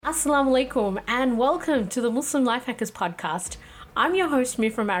Assalamu alaikum and welcome to the Muslim Life Hackers podcast. I'm your host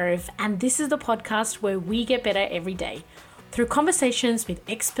Mifra Marif, and this is the podcast where we get better every day. Through conversations with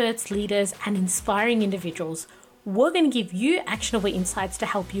experts, leaders and inspiring individuals, we're going to give you actionable insights to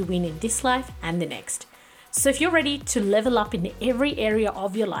help you win in this life and the next. So if you're ready to level up in every area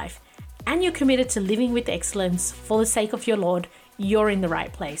of your life and you're committed to living with excellence for the sake of your Lord, you're in the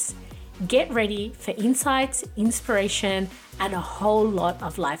right place. Get ready for insights, inspiration, and a whole lot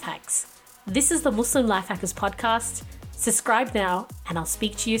of life hacks. This is the Muslim Life Hackers podcast. Subscribe now, and I'll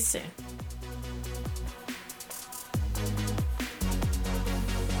speak to you soon.